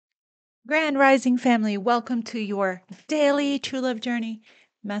Grand Rising family, welcome to your daily True Love Journey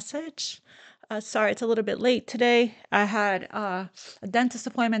message. Sorry, it's a little bit late today. I had a dentist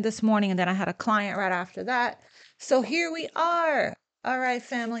appointment this morning and then I had a client right after that. So here we are. All right,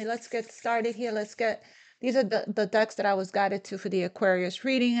 family, let's get started here. These are the decks that I was guided to for the Aquarius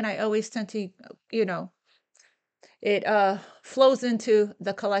reading. And I always tend to, it flows into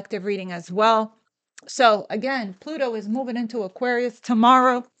the collective reading as well. So again, Pluto is moving into Aquarius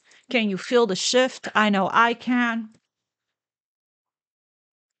tomorrow. Can you feel the shift? I know I can.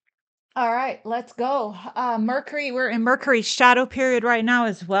 All right, let's go. Mercury, we're in Mercury's shadow period right now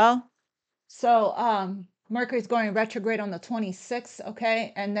as well. So Mercury's going retrograde on the 26th,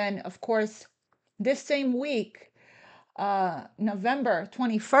 okay? And then of course, this same week, November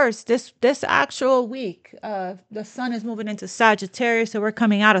 21st, this actual week, the sun is moving into Sagittarius, so we're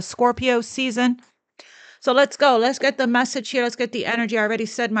coming out of Scorpio season. So let's go. Let's get the message here. Let's get the energy. I already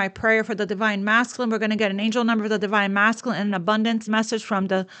said my prayer for the divine masculine. We're going to get an angel number for the divine masculine and an abundance message from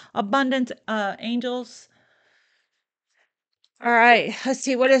the abundant angels. All right. Let's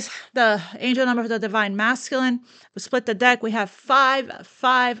see. What is the angel number for the divine masculine? We split the deck. We have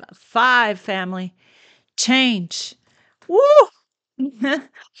 555, family. Change. Woo!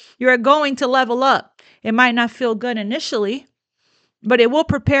 You're going to level up. It might not feel good initially, but it will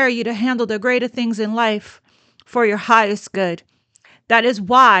prepare you to handle the greater things in life for your highest good. That is the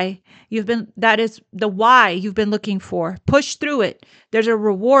why you've been looking for. Push through it. There's a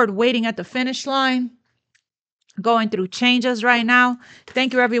reward waiting at the finish line. Going through changes right now.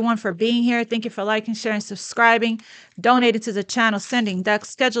 Thank you everyone for being here. Thank you for liking, sharing, subscribing, donating to the channel, sending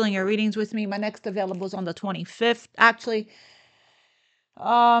decks, scheduling your readings with me. My next available is on the 25th. Actually,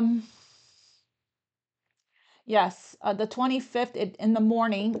 yes, the 25th in the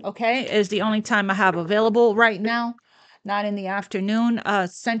morning, okay, is the only time I have available right now. Not in the afternoon,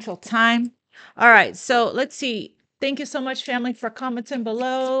 Central Time. All right, so let's see. Thank you so much, family, for commenting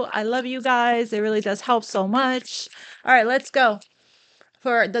below. I love you guys. It really does help so much. All right, let's go.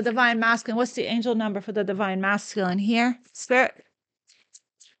 For the divine masculine, what's the angel number for the divine masculine here? Spirit.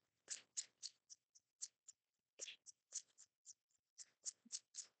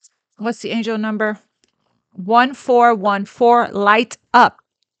 What's the angel number? 1414. Light up.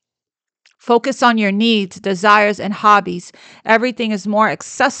 Focus on your needs, desires, and hobbies. Everything is more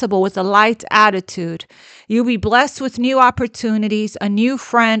accessible with a light attitude. You'll be blessed with new opportunities, a new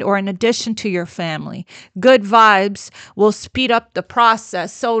friend, or an addition to your family. Good vibes will speed up the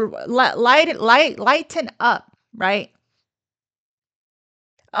process. So lighten up, right?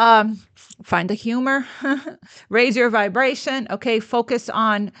 Find the humor, raise your vibration. Okay, focus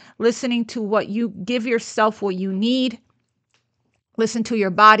on listening to what you give yourself, what you need. Listen to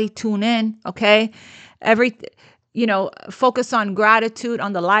your body, tune in, okay? Focus on gratitude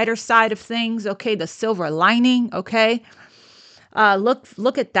on the lighter side of things, okay? The silver lining, okay?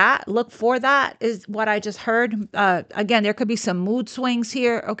 Look at that. Look for that is what I just heard. Again, there could be some mood swings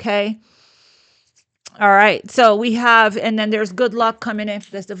here, okay? All right, so we have, and then there's good luck coming in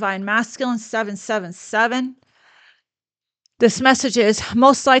for this divine masculine, 777. This message is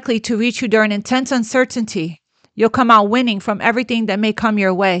most likely to reach you during intense uncertainty. You'll come out winning from everything that may come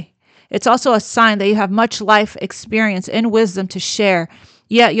your way. It's also a sign that you have much life experience and wisdom to share,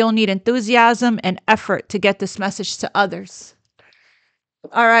 yet you'll need enthusiasm and effort to get this message to others.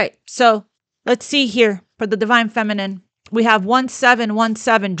 All right, so let's see here for the divine feminine. We have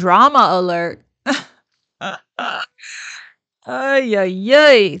 1717, drama alert. Ay, ay,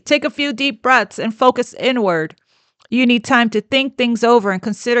 ay. Take a few deep breaths and focus inward. You need time to think things over and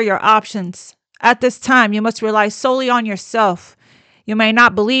consider your options. At this time, you must rely solely on yourself. You may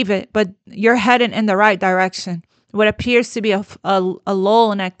not believe it, but you're heading in the right direction. What appears to be a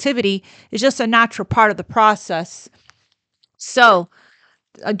lull in activity is just a natural part of the process. So,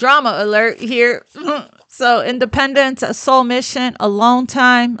 a drama alert here. So, independence, a soul mission, alone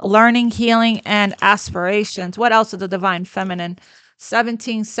time, learning, healing, and aspirations. What else is the divine feminine?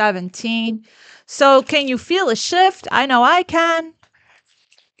 1717. So, can you feel a shift? I know I can.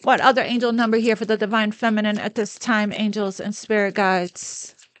 What other angel number here for the divine feminine at this time, angels and spirit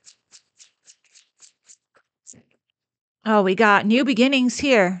guides? Oh, we got new beginnings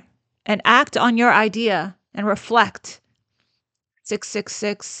here. And act on your idea and reflect.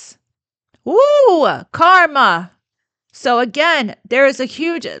 666. Woo! Karma. So again, there is a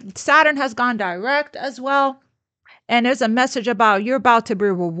huge, Saturn has gone direct as well. And there's a message about you're about to be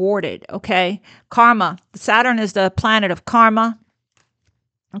rewarded, okay? Karma. Saturn is the planet of karma.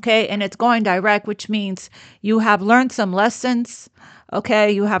 Okay, and it's going direct, which means you have learned some lessons.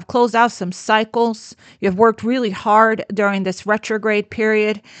 Okay, you have closed out some cycles. You've worked really hard during this retrograde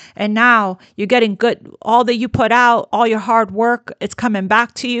period, and now you're getting good. All that you put out, all your hard work, it's coming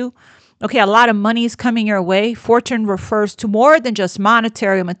back to you. Okay, a lot of money is coming your way. Fortune refers to more than just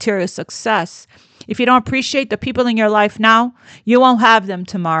monetary or material success. If you don't appreciate the people in your life now, you won't have them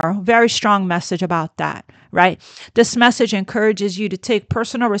tomorrow. Very strong message about that, right? This message encourages you to take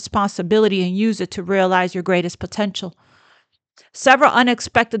personal responsibility and use it to realize your greatest potential. Several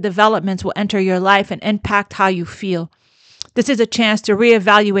unexpected developments will enter your life and impact how you feel. This is a chance to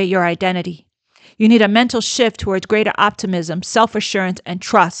reevaluate your identity. You need a mental shift towards greater optimism, self-assurance, and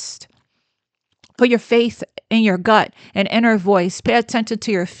trust. Put your faith in your gut and inner voice. Pay attention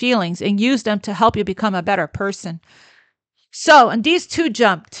to your feelings and use them to help you become a better person. So, and these two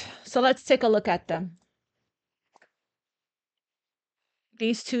jumped. So let's take a look at them.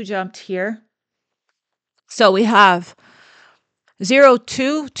 These two jumped here. So we have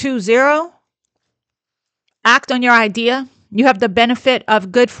 0220. Act on your idea. You have the benefit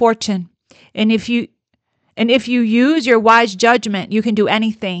of good fortune. And if you use your wise judgment, you can do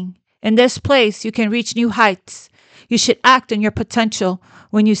anything. In this place, you can reach new heights. You should act on your potential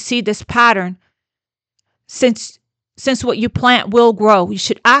when you see this pattern. Since what you plant will grow. You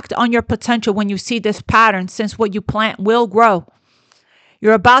should act on your potential when you see this pattern, since what you plant will grow.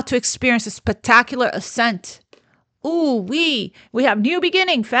 You're about to experience a spectacular ascent. Ooh, we have new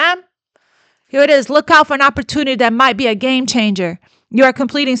beginning, fam. Here it is. Look out for an opportunity that might be a game changer. You are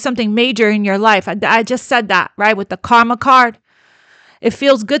completing something major in your life. I just said that, right? With the karma card. It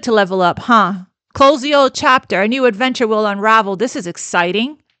feels good to level up, huh? Close the old chapter. A new adventure will unravel. This is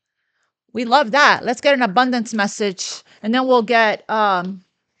exciting. We love that. Let's get an abundance message, and then we'll get a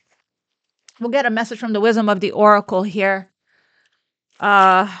message from the wisdom of the oracle here.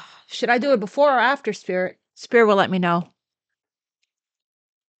 Should I do it before or after, Spirit? Spirit will let me know.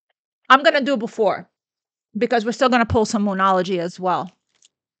 I'm going to do it before, because we're still going to pull some moonology as well.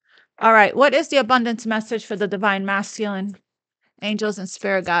 All right. What is the abundance message for the divine masculine, angels, and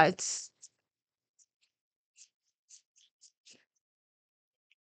spirit guides?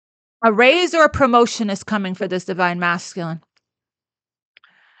 A raise or a promotion is coming for this divine masculine.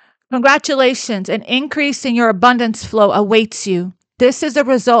 Congratulations. An increase in your abundance flow awaits you. This is a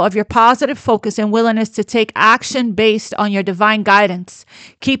result of your positive focus and willingness to take action based on your divine guidance.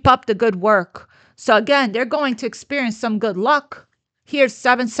 Keep up the good work. So again, they're going to experience some good luck. Here's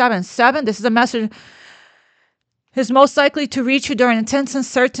 777. This is a message. Is most likely to reach you during intense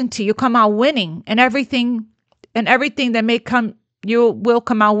uncertainty. You come out winning, and everything that may come, you will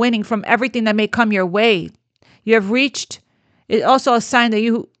come out winning from everything that may come your way. You have reached. It's also a sign that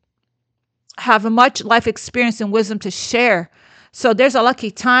you have a much life experience and wisdom to share. So there's a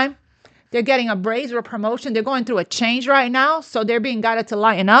lucky time. They're getting a raise or a promotion. They're going through a change right now. So they're being guided to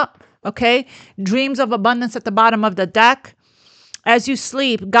lighten up. Okay. Dreams of abundance at the bottom of the deck. As you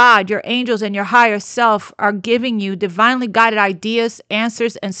sleep, God, your angels, and your higher self are giving you divinely guided ideas,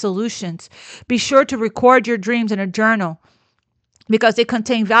 answers, and solutions. Be sure to record your dreams in a journal, because they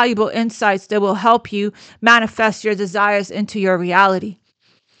contain valuable insights that will help you manifest your desires into your reality.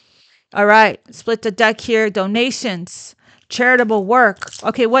 All right, split the deck here. Donations, charitable work.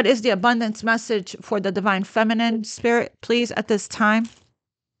 Okay, what is the abundance message for the divine feminine spirit, please, at this time?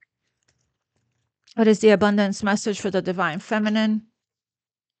 What is the abundance message for the divine feminine?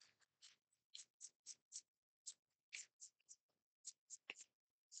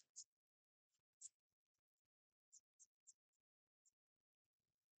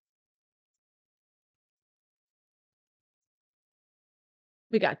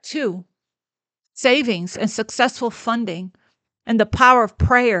 We got 2. Savings and successful funding and the power of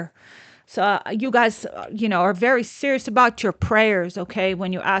prayer. So you guys, are very serious about your prayers, okay?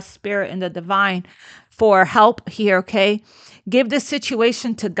 When you ask spirit and the divine for help here, okay? Give this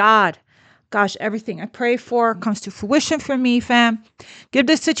situation to God. Gosh, everything I pray for comes to fruition for me, fam. Give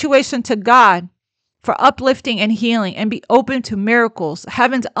this situation to God for uplifting and healing, and be open to miracles.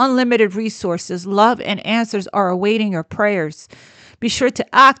 Heaven's unlimited resources, love, and answers are awaiting your prayers. Be sure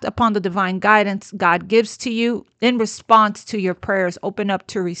to act upon the divine guidance God gives to you in response to your prayers. Open up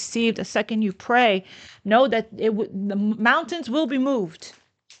to receive. The second you pray, know that the mountains will be moved.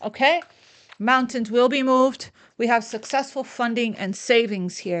 Okay? Mountains will be moved. We have successful funding and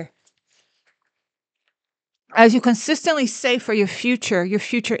savings here. As you consistently save for your future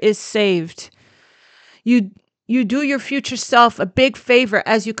is saved. You do your future self a big favor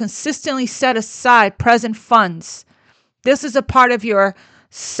as you consistently set aside present funds. This is a part of your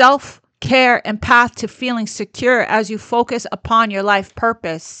self care, and path to feeling secure as you focus upon your life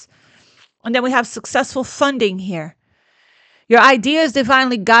purpose. And then we have successful funding here. Your idea is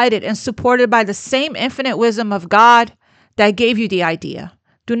divinely guided and supported by the same infinite wisdom of God that gave you the idea.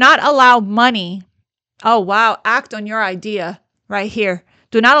 Do not allow money. Oh, wow. Act on your idea right here.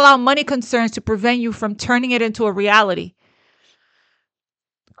 Do not allow money concerns to prevent you from turning it into a reality.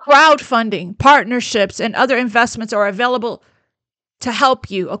 Crowdfunding, partnerships, and other investments are available to help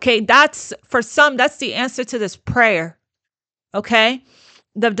you. Okay. That's for some, that's the answer to this prayer. Okay.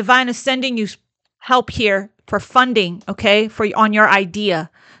 The divine is sending you help here for funding. Okay. For on your idea.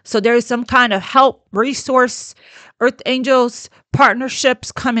 So there is some kind of help, resource, earth angels,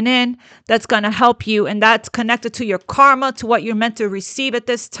 partnerships coming in that's going to help you. And that's connected to your karma, to what you're meant to receive at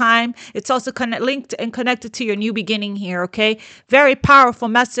this time. It's also linked and connected to your new beginning here. Okay. Very powerful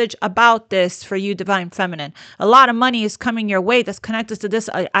message about this for you, divine feminine. A lot of money is coming your way that's connected to this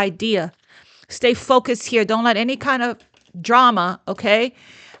idea. Stay focused here. Don't let any kind of drama, okay,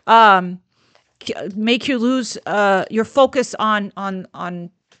 make you lose your focus on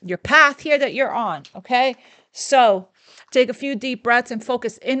your path here that you're on. Okay, so take a few deep breaths and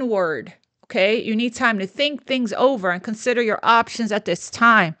focus inward. Okay, you need time to think things over and consider your options at this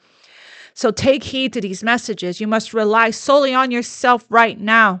time. So take heed to these messages. You must rely solely on yourself right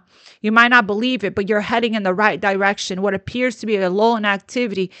now. You might not believe it, but you're heading in the right direction. What appears to be a lull in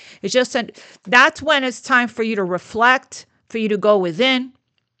activity is just that's when it's time for you to reflect, for you to go within.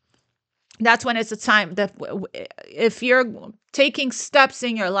 That's when it's a time that if you're taking steps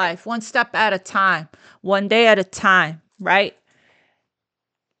in your life, one step at a time, one day at a time, right?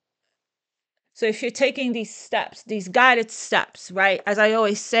 So if you're taking these steps, these guided steps, right? As I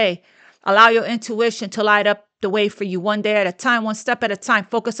always say, allow your intuition to light up the way for you one day at a time, one step at a time.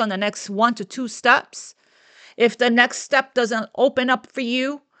 Focus on the next 1 to 2 steps. If the next step doesn't open up for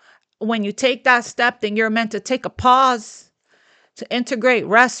you, when you take that step, then you're meant to take a pause, to integrate,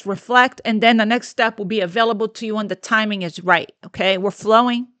 rest, reflect, and then the next step will be available to you when the timing is right. Okay, we're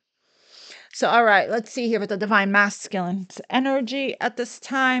flowing. So, all right, let's see here with the divine masculine energy at this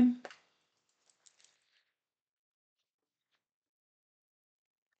time.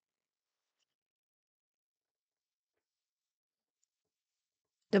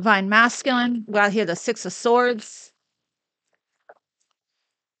 Divine masculine. We got here the 6 of Swords.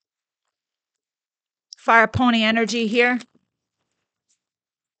 Fire pony energy here.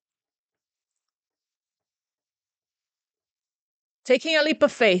 Taking a leap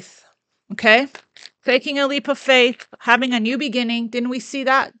of faith. Okay. Taking a leap of faith, having a new beginning. Didn't we see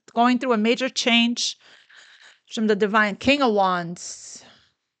that? Going through a major change from the divine King of Wands,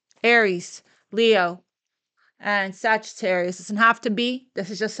 Aries, Leo, and Sagittarius. It doesn't have to be. This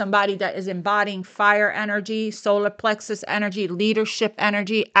is just somebody that is embodying fire energy, solar plexus energy, leadership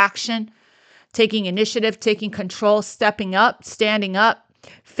energy, action, taking initiative, taking control, stepping up, standing up,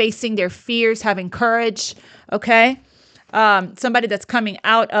 facing their fears, having courage. Okay. Somebody that's coming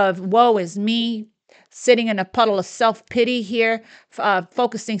out of woe is me, sitting in a puddle of self-pity here,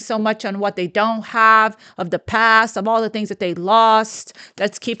 focusing so much on what they don't have, of the past, of all the things that they lost,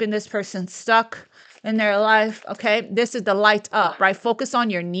 that's keeping this person stuck in their life. Okay, this is the light up, right? Focus on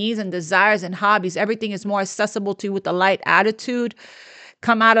your needs and desires and hobbies. Everything is more accessible to you with the light attitude.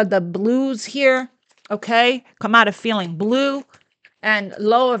 Come out of the blues here. Okay, come out of feeling blue and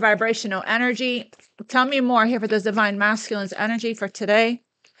lower vibrational energy. Tell me more here for this divine masculine's energy for today.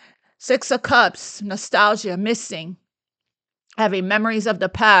 6 of Cups, nostalgia, missing, having memories of the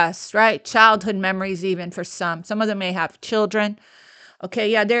past, right? Childhood memories, even for some. Some of them may have children.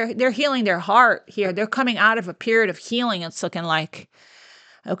 Okay, yeah, they're healing their heart here. They're coming out of a period of healing, it's looking like.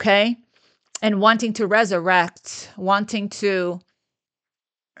 Okay, and wanting to resurrect, wanting to,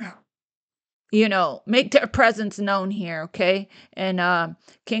 make their presence known here. Okay, and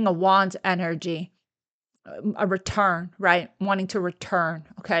King of Wands energy. A return, right? Wanting to return,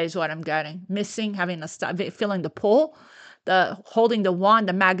 okay, is what I'm getting. Missing, having feeling the pull, the holding the wand,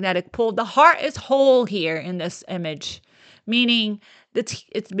 the magnetic pull. The heart is whole here in this image, meaning that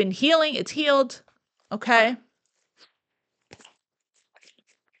it's been healing, it's healed, okay?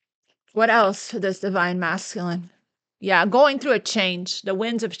 What else for this divine masculine? Yeah, going through a change. The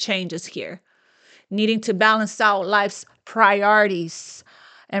winds of change is here. Needing to balance out life's priorities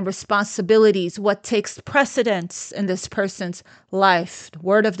and responsibilities, what takes precedence in this person's life.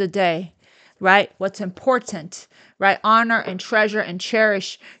 Word of the day, right? What's important, right? Honor and treasure and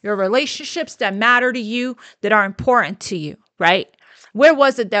cherish your relationships that matter to you, that are important to you, right? Where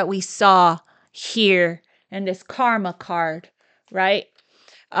was it that we saw here in this karma card, right?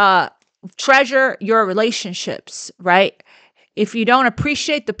 Treasure your relationships, right? If you don't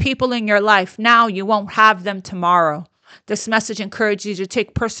appreciate the people in your life now, you won't have them tomorrow. This message encourages you to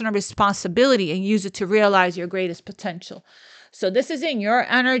take personal responsibility and use it to realize your greatest potential. So this is in your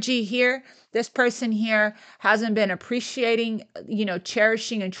energy here. This person here hasn't been appreciating,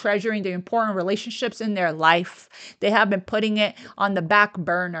 cherishing and treasuring the important relationships in their life. They have been putting it on the back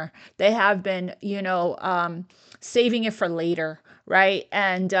burner. They have been, saving it for later, right?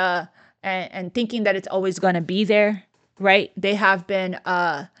 And thinking that it's always going to be there, right? They have been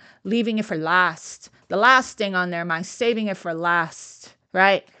leaving it for last. The last thing on their mind, saving it for last,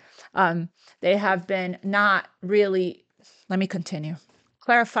 right? They have been not really. Let me continue.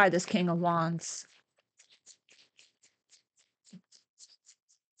 Clarify this King of Wands.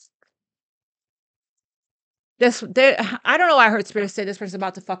 I don't know why I heard Spirit say this person's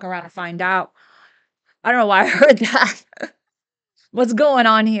about to fuck around and find out. I don't know why I heard that. What's going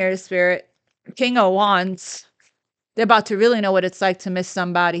on here, Spirit? King of Wands. They're about to really know what it's like to miss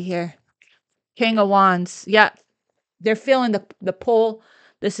somebody here. King of Wands. Yeah. They're feeling the pull.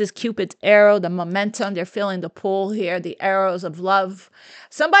 This is Cupid's arrow, the momentum. They're feeling the pull here, the arrows of love.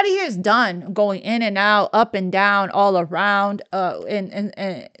 Somebody here is done going in and out, up and down, all around,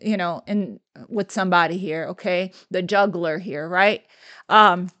 in with somebody here. Okay, the juggler here, right?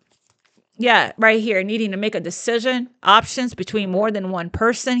 Yeah, right here, needing to make a decision, options between more than one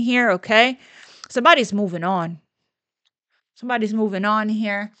person here. Okay, somebody's moving on. Somebody's moving on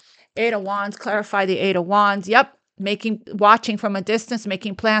here. Eight of Wands, clarify the Eight of Wands. Yep. Watching from a distance,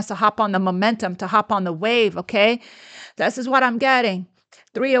 making plans to hop on the momentum, to hop on the wave. Okay. This is what I'm getting.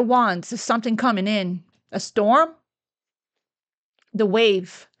 Three of Wands. There's something coming in. A storm. The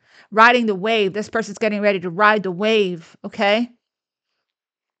wave. Riding the wave. This person's getting ready to ride the wave. Okay.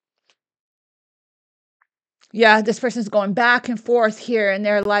 Yeah, this person's going back and forth here in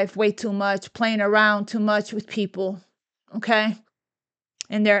their life way too much, playing around too much with people. Okay.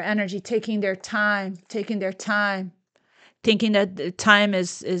 In their energy, taking their time, thinking that the time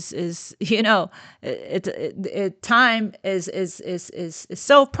is time is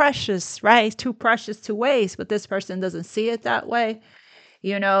so precious, right? Too precious to waste. But this person doesn't see it that way.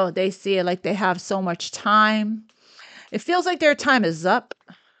 They see it like they have so much time. It feels like their time is up.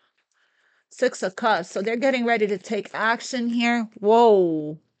 Six of Cups. So they're getting ready to take action here.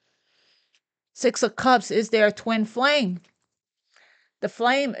 Whoa. Six of Cups is their twin flame. The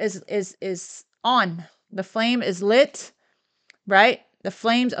flame is on. The flame is lit, right? The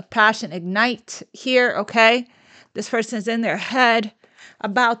flames of passion ignite here, okay? This person is in their head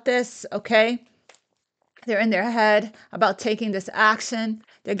about this, okay? They're in their head about taking this action.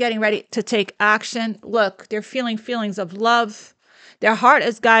 They're getting ready to take action. Look, they're feeling feelings of love. Their heart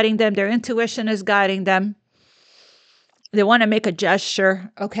is guiding them. Their intuition is guiding them. They want to make a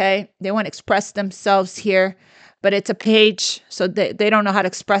gesture, okay? They want to express themselves here, but it's a page, so they don't know how to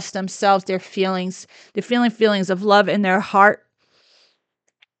express themselves, their feelings. They're feeling feelings of love in their heart.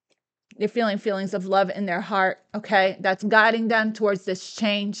 They're feeling feelings of love in their heart, okay? That's guiding them towards this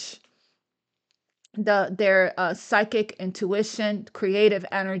change. Their psychic intuition, creative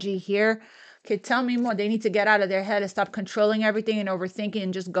energy here. Okay, tell me more. They need to get out of their head and stop controlling everything and overthinking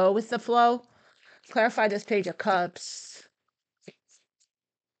and just go with the flow. Clarify this Page of Cups.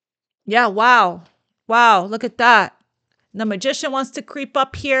 Yeah, wow. Wow, look at that. The Magician wants to creep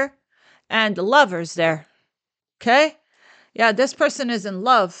up here, and the Lover's there. Okay? Yeah, this person is in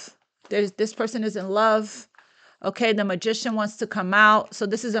love. This person is in love. Okay, the Magician wants to come out. So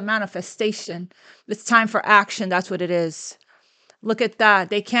this is a manifestation. It's time for action. That's what it is. Look at that.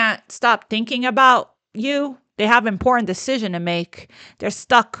 They can't stop thinking about you. They have an important decision to make. They're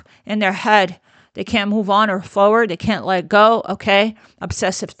stuck in their head. They can't move on or forward. They can't let go. Okay.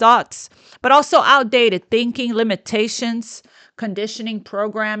 Obsessive thoughts, but also outdated thinking, limitations, conditioning,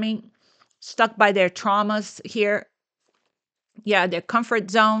 programming, stuck by their traumas here. Yeah. Their comfort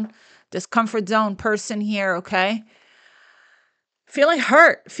zone, this comfort zone person here. Okay. Feeling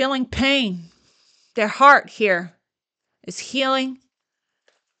hurt, feeling pain. Their heart here is healing.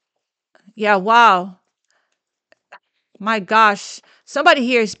 Yeah. Wow. My gosh, somebody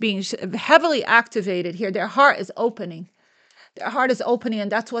here is being heavily activated here. Their heart is opening. Their heart is opening,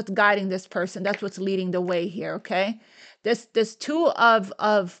 and that's what's guiding this person. That's what's leading the way here, okay? This Two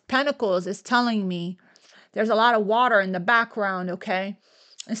of Pentacles is telling me there's a lot of water in the background, okay?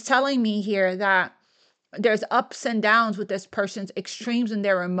 It's telling me here that there's ups and downs with this person's extremes in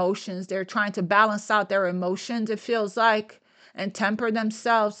their emotions. They're trying to balance out their emotions, it feels like, and temper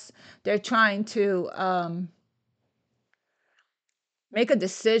themselves. They're trying to make a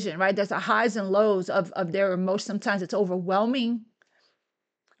decision, right? There's a highs and lows of their emotions. Sometimes it's overwhelming,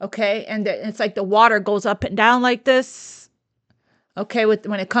 okay? And it's like the water goes up and down like this, Okay,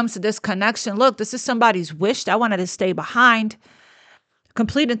 when it comes to this connection, look, this is somebody's wish that wanted to stay behind.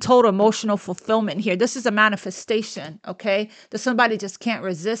 Complete and total emotional fulfillment here. This is a manifestation, okay? That somebody just can't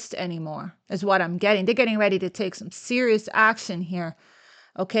resist anymore, is what I'm getting. They're getting ready to take some serious action here,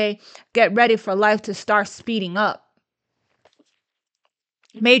 okay? Get ready for life to start speeding up.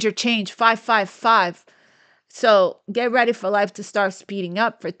 Major change, 555. So get ready for life to start speeding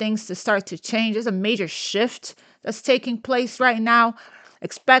up, for things to start to change. There's a major shift that's taking place right now.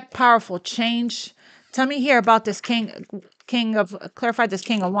 Expect powerful change. Tell me here about this clarify this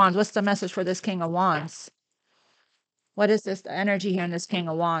King of Wands. What's the message for this King of Wands? What is this, the energy here in this King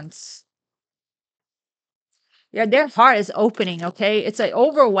of Wands? Yeah, their heart is opening, okay? It's like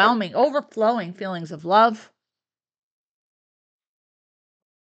overwhelming, overflowing feelings of love.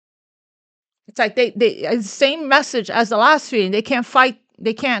 It's like they same message as the last reading. They can't fight,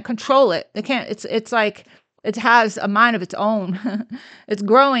 they can't control it. They can't, it's like it has a mind of its own. It's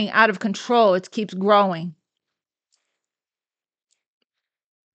growing out of control. It keeps growing.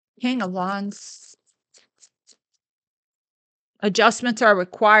 King of Wands. Adjustments are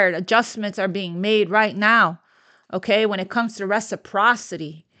required. Adjustments are being made right now. Okay, when it comes to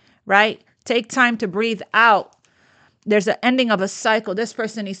reciprocity, right? Take time to breathe out. There's an ending of a cycle. This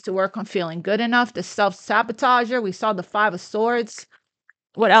person needs to work on feeling good enough. The self-sabotager, we saw the Five of Swords.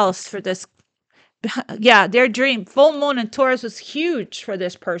 What else for this? Yeah, their dream. Full moon in Taurus was huge for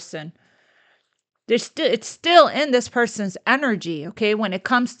this person. It's still in this person's energy, okay? When it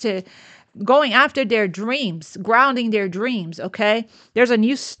comes to going after their dreams, grounding their dreams, okay? There's a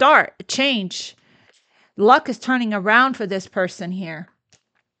new start, a change. Luck is turning around for this person here.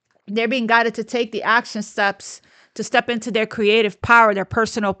 They're being guided to take the action steps to step into their creative power, their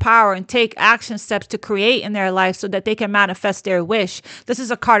personal power, and take action steps to create in their life so that they can manifest their wish. This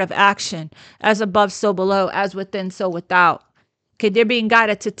is a card of action. As above, so below. As within, so without. Okay, they're being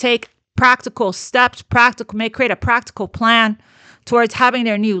guided to take practical steps, create a practical plan towards having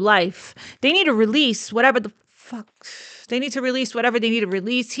their new life. They need to release whatever the fuck. They need to release whatever they need to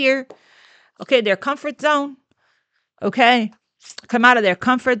release here. Okay, their comfort zone. Okay, come out of their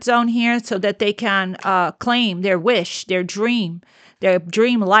comfort zone here so that they can claim their wish, their dream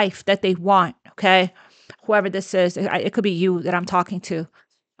life that they want. Okay, whoever this is, it could be you that I'm talking to.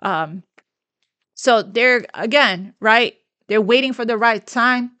 So they're, again, right, they're waiting for the right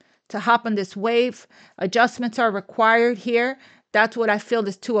time to hop on this wave. Adjustments are required here. That's what I feel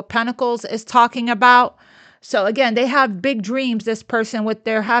this Two of Pentacles is talking about. So again, they have big dreams, this person, with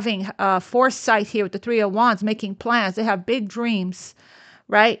their having foresight here with the Three of Wands, making plans. They have big dreams,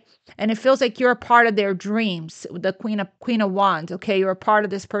 right? And it feels like you're a part of their dreams, the Queen of Wands, okay? You're a part of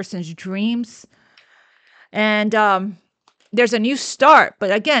this person's dreams. And there's a new start.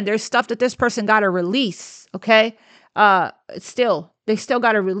 But again, there's stuff that this person got to release, okay? They still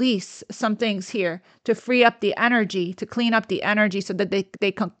got to release some things here to free up the energy, to clean up the energy so that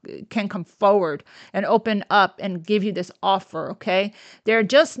they can come forward and open up and give you this offer, okay? They're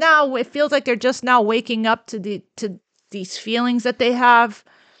just now, it feels like they're just now waking up to these feelings that they have,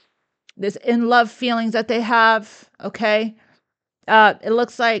 this in love feelings that they have, okay? It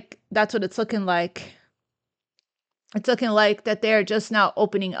looks like that's what it's looking like. It's looking like that they're just now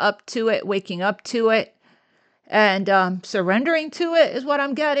opening up to it, waking up to it, and surrendering to it is what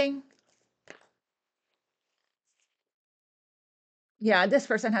I'm getting. Yeah, this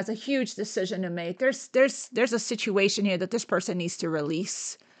person has a huge decision to make. There's a situation here that this person needs to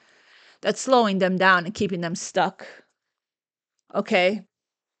release that's slowing them down and keeping them stuck. Okay.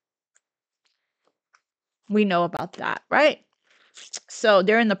 We know about that, right? So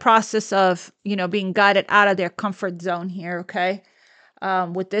they're in the process of, being guided out of their comfort zone here, okay?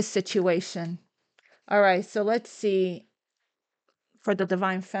 With this situation. All right, so let's see. For the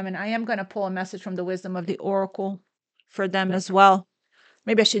Divine Feminine, I am going to pull a message from the Wisdom of the Oracle for them as well.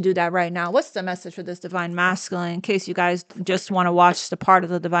 Maybe I should do that right now. What's the message for this Divine Masculine, in case you guys just want to watch the part of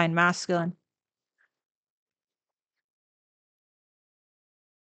the Divine Masculine?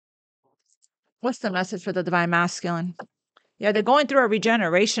 What's the message for the Divine Masculine? Yeah, they're going through a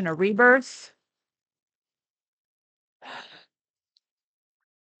regeneration, a rebirth.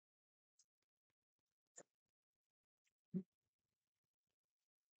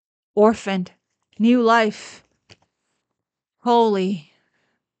 Orphaned, new life, holy,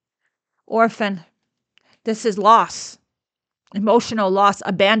 orphan. This is loss, emotional loss,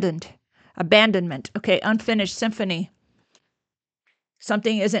 abandonment. Okay, unfinished symphony.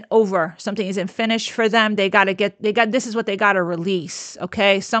 Something isn't over. Something isn't finished for them. This is what they got to release.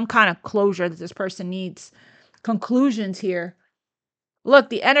 Okay. Some kind of closure that this person needs. Conclusions here. Look,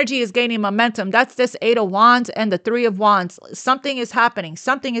 the energy is gaining momentum. That's this 8 of Wands and the 3 of Wands. Something is happening.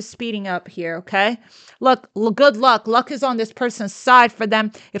 Something is speeding up here, okay? Look, good luck. Luck is on this person's side for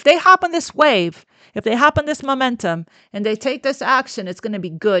them. If they hop on this wave, if they hop on this momentum and they take this action, it's going to be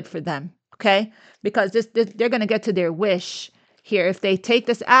good for them, okay? Because they're going to get to their wish here. If they take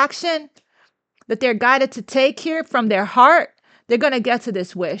this action that they're guided to take here from their heart, they're going to get to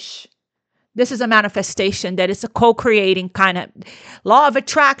this wish. This is a manifestation that it's a co-creating kind of law of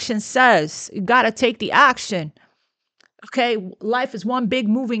attraction says you got to take the action. Okay. Life is one big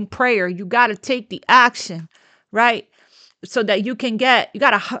moving prayer. You got to take the action, right? So that you can you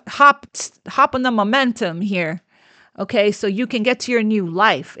got to hop on the momentum here. Okay. So you can get to your new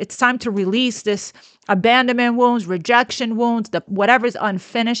life. It's time to release this abandonment wounds, rejection wounds, whatever's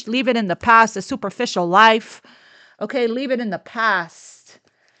unfinished. Leave it in the past, the superficial life. Okay. Leave it in the past.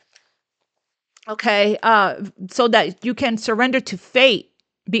 Okay, so that you can surrender to fate,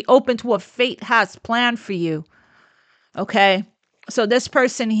 be open to what fate has planned for you. Okay, so this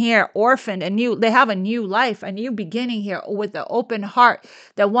person here, orphaned, they have a new life, a new beginning here with an open heart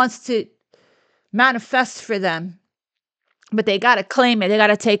that wants to manifest for them. But they got to claim it. They got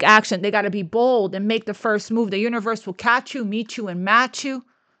to take action. They got to be bold and make the first move. The universe will catch you, meet you, and match you.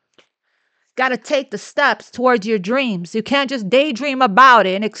 Got to take the steps towards your dreams. You can't just daydream about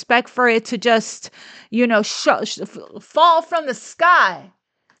it and expect for it to just, fall from the sky.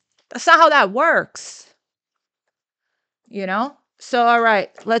 That's not how that works. So all right,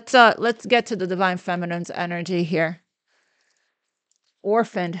 let's get to the divine feminine's energy here.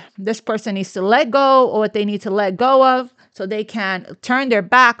 Orphaned. This person needs to let go of what they need to let go of so they can turn their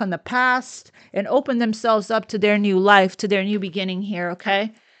back on the past and open themselves up to their new life, to their new beginning here,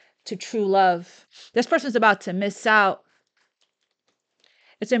 okay? To true love. This person's about to miss out.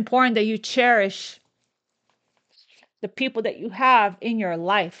 It's important that you cherish the people that you have in your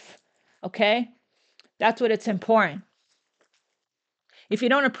life, okay? That's what it's important. If you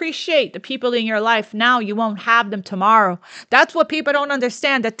don't appreciate the people in your life now, you won't have them tomorrow. That's what people don't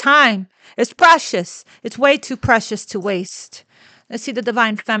understand. The time is precious. It's way too precious to waste. Let's see the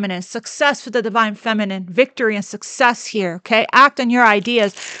divine feminine. Success for the divine feminine. Victory and success here, okay? Act on your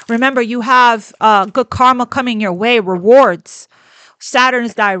ideas. Remember, you have good karma coming your way, rewards.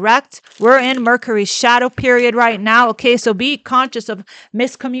 Saturn's direct. We're in Mercury's shadow period right now, okay? So be conscious of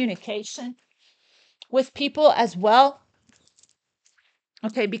miscommunication with people as well.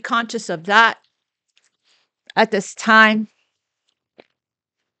 Okay, be conscious of that at this time.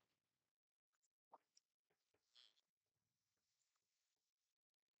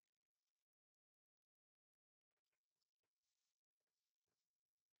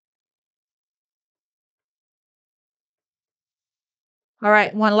 All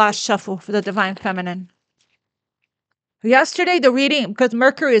right, one last shuffle for the divine feminine. Yesterday, the reading, because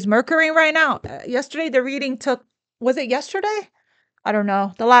Mercury is Mercury right now. Yesterday, the reading took, was it yesterday? I don't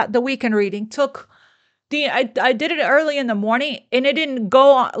know. The weekend reading took I did it early in the morning and it didn't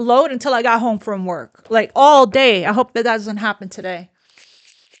go load until I got home from work, like all day. I hope that doesn't happen today.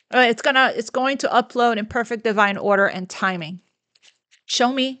 It's going to upload in perfect divine order and timing.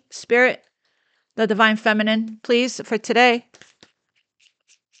 Show me, Spirit, the divine feminine, please, for today.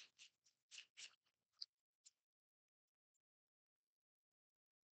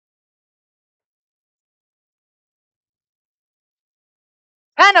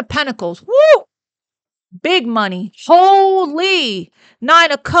 Nine of Pentacles. Woo! Big money. Holy.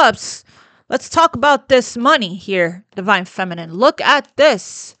 9 of Cups. Let's talk about this money here, divine feminine. Look at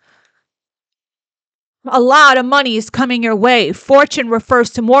this. A lot of money is coming your way. Fortune refers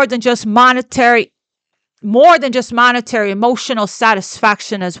to more than just monetary, emotional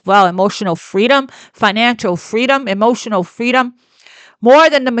satisfaction as well. Emotional freedom, financial freedom, emotional freedom.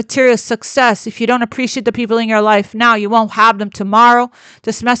 More than the material success. If you don't appreciate the people in your life now, you won't have them tomorrow.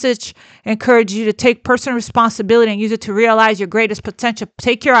 This message encourages you to take personal responsibility and use it to realize your greatest potential.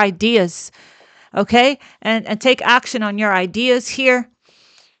 Take your ideas, okay? And take action on your ideas here.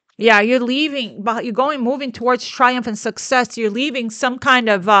 Yeah, you're moving towards triumph and success. You're leaving some kind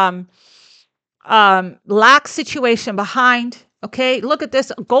of lack situation behind. Okay, look at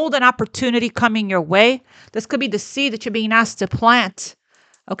this golden opportunity coming your way. This could be the seed that you're being asked to plant.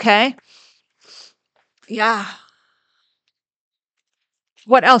 Okay. Yeah.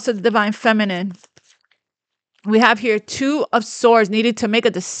 What else is the divine feminine? We have here 2 of Swords needing to make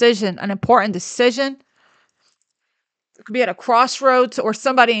a decision, an important decision. It could be at a crossroads or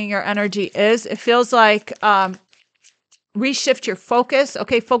somebody in your energy is. It feels like reshift your focus.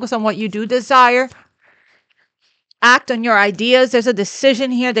 Okay, focus on what you do desire. Act on your ideas. There's a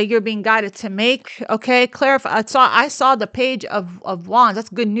decision here that you're being guided to make. Okay, clarify. I saw the page of wands. That's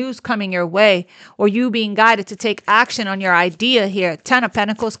good news coming your way, or you being guided to take action on your idea here. 10 of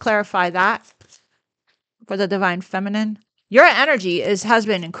Pentacles, clarify that for the divine feminine. Your energy has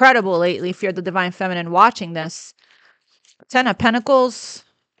been incredible lately if you're the divine feminine watching this. 10 of Pentacles.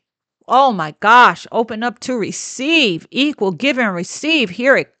 Oh my gosh, open up to receive. Equal give and receive.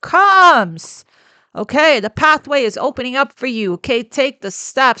 Here it comes. Okay, the pathway is opening up for you. Okay, take the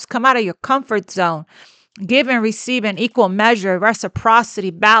steps. Come out of your comfort zone. Give and receive in equal measure.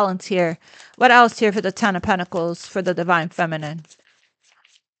 Reciprocity, balance here. What else here for the 10 of Pentacles for the divine feminine?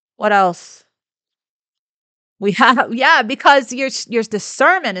 What else? We have, yeah, because your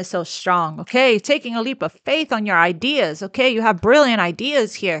discernment is so strong. Okay, taking a leap of faith on your ideas. Okay, you have brilliant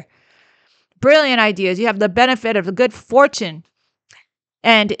ideas here. Brilliant ideas. You have the benefit of a good fortune.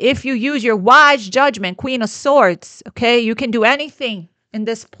 And if you use your wise judgment, Queen of Swords, okay, you can do anything in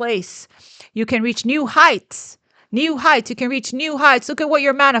this place. You can reach new heights. New heights. You can reach new heights. Look at what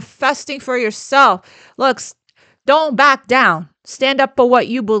you're manifesting for yourself. Look, don't back down. Stand up for what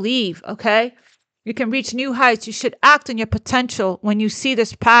you believe, okay? You can reach new heights. You should act on your potential when you see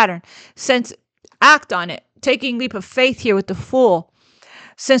this pattern. Since act on it. Taking leap of faith here with the Fool.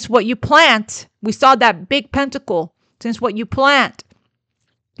 Since what you plant, we saw that big pentacle. Since what you plant,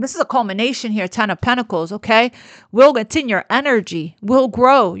 this is a culmination here, 10 of Pentacles, okay? Will continue your energy, will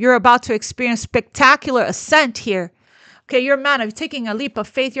grow. You're about to experience spectacular ascent here. Okay, you're taking a leap of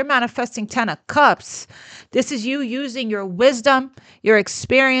faith. You're manifesting 10 of Cups. This is you using your wisdom, your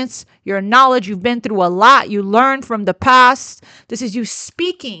experience, your knowledge. You've been through a lot. You learned from the past. This is you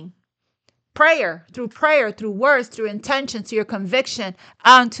speaking prayer, through words, through intention, to your conviction,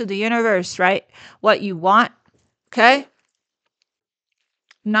 onto the universe, right? What you want, okay?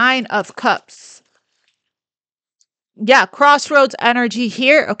 9 of Cups. Yeah, crossroads energy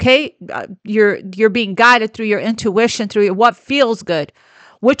here, okay? You're being guided through your intuition, through what feels good.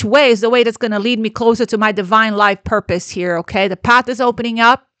 Which way is the way that's going to lead me closer to my divine life purpose here, okay? The path is opening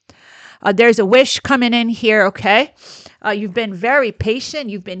up. There's a wish coming in here, okay? You've been very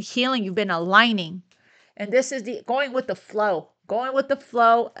patient. You've been healing. You've been aligning. And this is the going with the flow. Going with the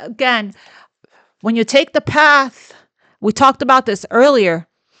flow. Again, when you take the path, we talked about this earlier,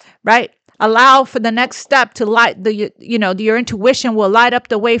 right? Allow for the next step to light your intuition will light up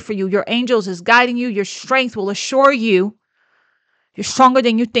the way for you. Your angels is guiding you. Your strength will assure you you're stronger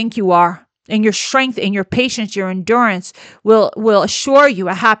than you think you are. And your strength and your patience, your endurance will assure you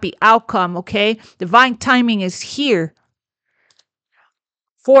a happy outcome, okay? Divine timing is here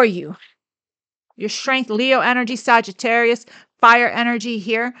for you. Your strength, Leo energy, Sagittarius, fire energy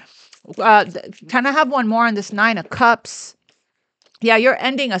here. Can I have one more on this 9 of Cups? Yeah, you're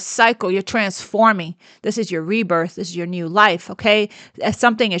ending a cycle. You're transforming. This is your rebirth. This is your new life, okay?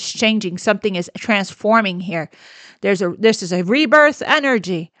 Something is changing. Something is transforming here. This is a rebirth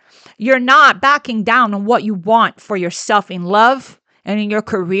energy. You're not backing down on what you want for yourself in love and in your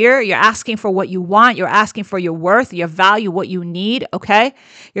career. You're asking for what you want. You're asking for your worth, your value, what you need, okay?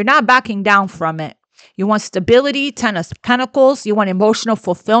 You're not backing down from it. You want stability, 10 of Pentacles. You want emotional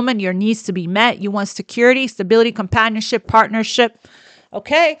fulfillment, your needs to be met. You want security, stability, companionship, partnership.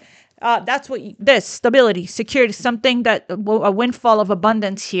 Okay, that's what this stability, security, something that a windfall of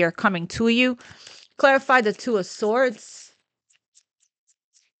abundance here coming to you. Clarify the 2 of Swords.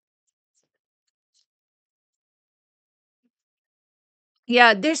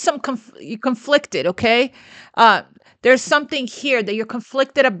 Yeah, there's some you're conflicted, okay? There's something here that you're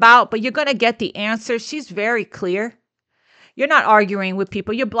conflicted about, but you're going to get the answer. She's very clear. You're not arguing with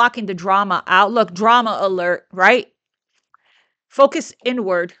people. You're blocking the drama out. Look, drama alert, right? Focus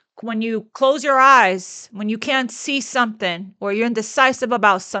inward. When you close your eyes, when you can't see something or you're indecisive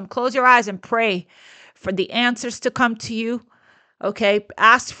about something, close your eyes and pray for the answers to come to you. Okay,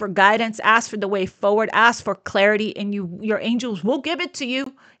 ask for guidance, ask for the way forward, ask for clarity, and your angels will give it to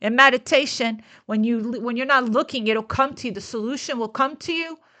you in meditation. When you're not looking, it'll come to you. The solution will come to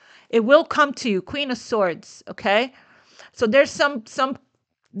you. It will come to you. Queen of Swords. Okay, so there's something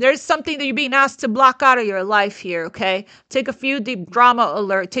that you're being asked to block out of your life here, okay? Take a few deep drama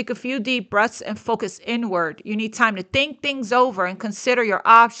alert. Take a few deep breaths and focus inward. You need time to think things over and consider your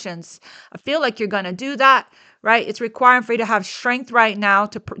options. I feel like you're going to do that, right? It's requiring for you to have strength right now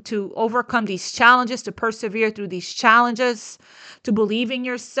to overcome these challenges, to persevere through these challenges, to believe in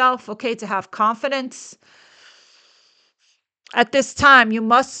yourself, okay? To have confidence. At this time, you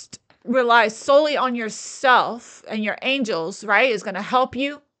must rely solely on yourself, and your angels, right, is going to help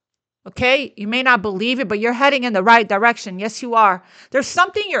you. Okay, you may not believe it, but you're heading in the right direction. Yes, you are. There's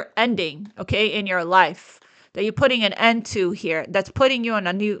something you're ending, okay, in your life. that you're putting an end to here, that's putting you on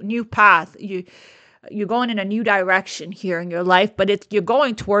a new path. You're going in a new direction here in your life, but you're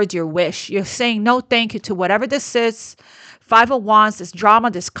going towards your wish. You're saying no thank you to whatever this is. Five of Wands, this drama,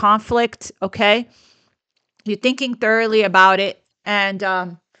 this conflict, okay? You're thinking thoroughly about it, and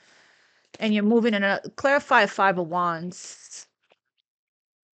you're moving in a clarify Five of Wands.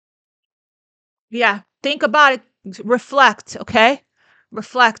 Yeah, think about it, reflect, okay?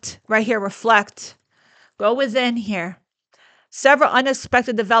 Reflect right here, reflect. Go within here. Several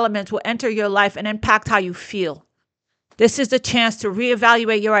unexpected developments will enter your life and impact how you feel. This is the chance to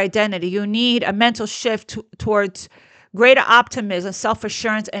reevaluate your identity. You need a mental shift towards greater optimism,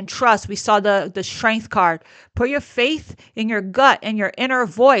 self-assurance, and trust. We saw the strength card. Put your faith in your gut and your inner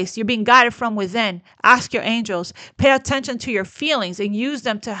voice. You're being guided from within. Ask your angels. Pay attention to your feelings and use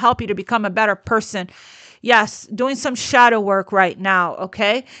them to help you to become a better person. Yes, doing some shadow work right now,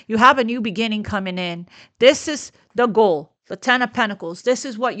 okay? You have a new beginning coming in. This is the goal. The Ten of Pentacles. This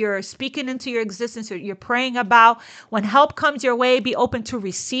is what you're speaking into your existence. You're praying about. When help comes your way, be open to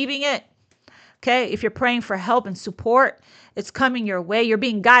receiving it. Okay, if you're praying for help and support, it's coming your way. You're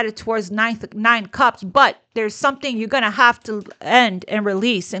being guided towards nine cups, but there's something you're going to have to end and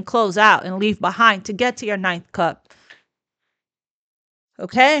release and close out and leave behind to get to your ninth cup.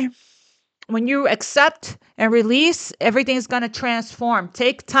 Okay, when you accept and release, everything's going to transform.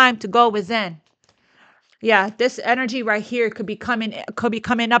 Take time to go within. Yeah, this energy right here could be coming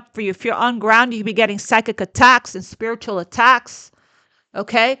up for you. If you're ungrounded, you could be getting psychic attacks and spiritual attacks.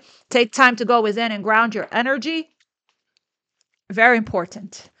 Okay, take time to go within and ground your energy. Very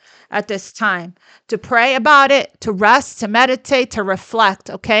important at this time to pray about it, to rest, to meditate, to reflect.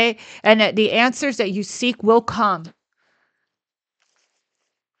 Okay, and that the answers that you seek will come.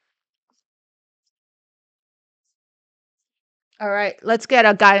 All right, let's get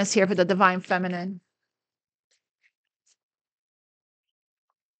a guidance here for the Divine Feminine.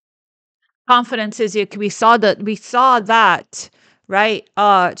 Confidence is you. We saw that, right?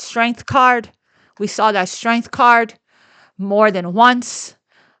 Strength card. We saw that strength card more than once.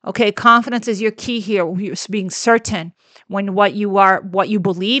 Okay, confidence is your key here. You're being certain when what you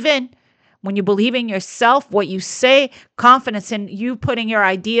believe in, when you believe in yourself, what you say, confidence in you putting your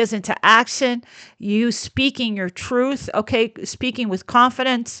ideas into action, you speaking your truth, okay, speaking with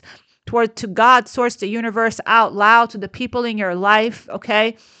confidence to God, source, the universe, out loud to the people in your life,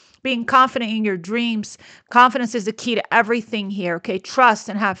 okay? Being confident in your dreams. Confidence is the key to everything here, okay? Trust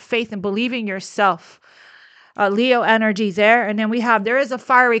and have faith and believe in yourself. Leo energy there. And then there is a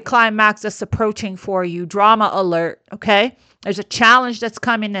fiery climax that's approaching for you. Drama alert, okay? There's a challenge that's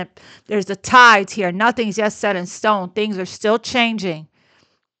coming up. There's the tides here. Nothing's yet set in stone. Things are still changing.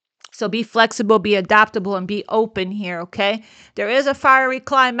 So be flexible, be adaptable, and be open here, okay? There is a fiery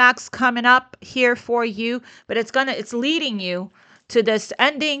climax coming up here for you, but it's leading you to this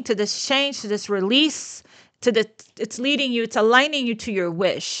ending, to this change, to this release, it's leading you, it's aligning you to your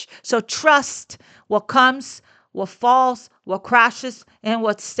wish. So trust what comes, what falls, what crashes, and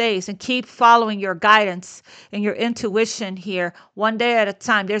what stays, and keep following your guidance and your intuition here, one day at a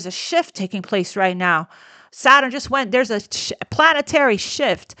time. There's a shift taking place right now. There's a planetary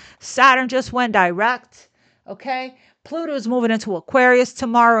shift. Saturn just went direct, okay? Pluto is moving into Aquarius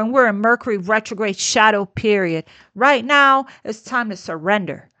tomorrow, and we're in Mercury retrograde shadow period. Right now, it's time to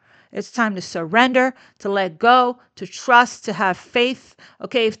surrender. It's time to surrender, to let go, to trust, to have faith.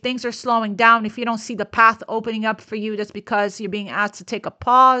 Okay, if things are slowing down, if you don't see the path opening up for you, that's because you're being asked to take a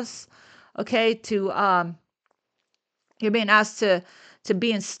pause. Okay, you're being asked to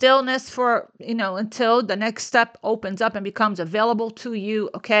be in stillness for, until the next step opens up and becomes available to you.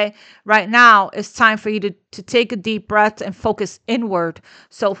 Okay, right now it's time for you to take a deep breath and focus inward.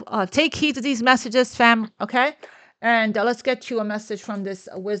 So take heed to these messages, fam. Okay, and let's get you a message from this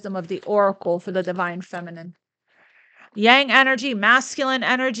wisdom of the oracle for the Divine Feminine. Yang energy, masculine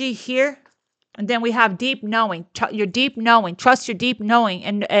energy here. And then we have deep knowing, your deep knowing, trust your deep knowing,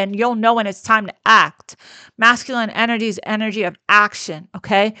 and you'll know when it's time to act. Masculine energy is energy of action,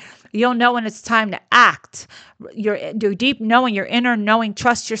 okay? You'll know when it's time to act. Your deep knowing, your inner knowing,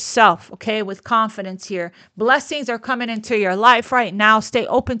 trust yourself, okay, with confidence here. Blessings are coming into your life right now. Stay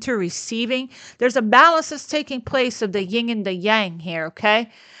open to receiving. There's a balance that's taking place of the yin and the yang here,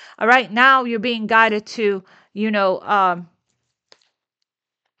 okay? All right, now you're being guided to, to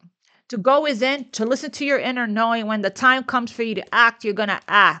go within, to listen to your inner knowing. When the time comes for you to act, you're going to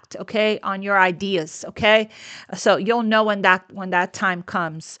act, okay, on your ideas, okay? So you'll know when that time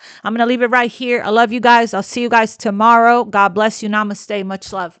comes. I'm going to leave it right here. I love you guys. I'll see you guys tomorrow. God bless you. Namaste.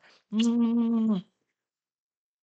 Much love.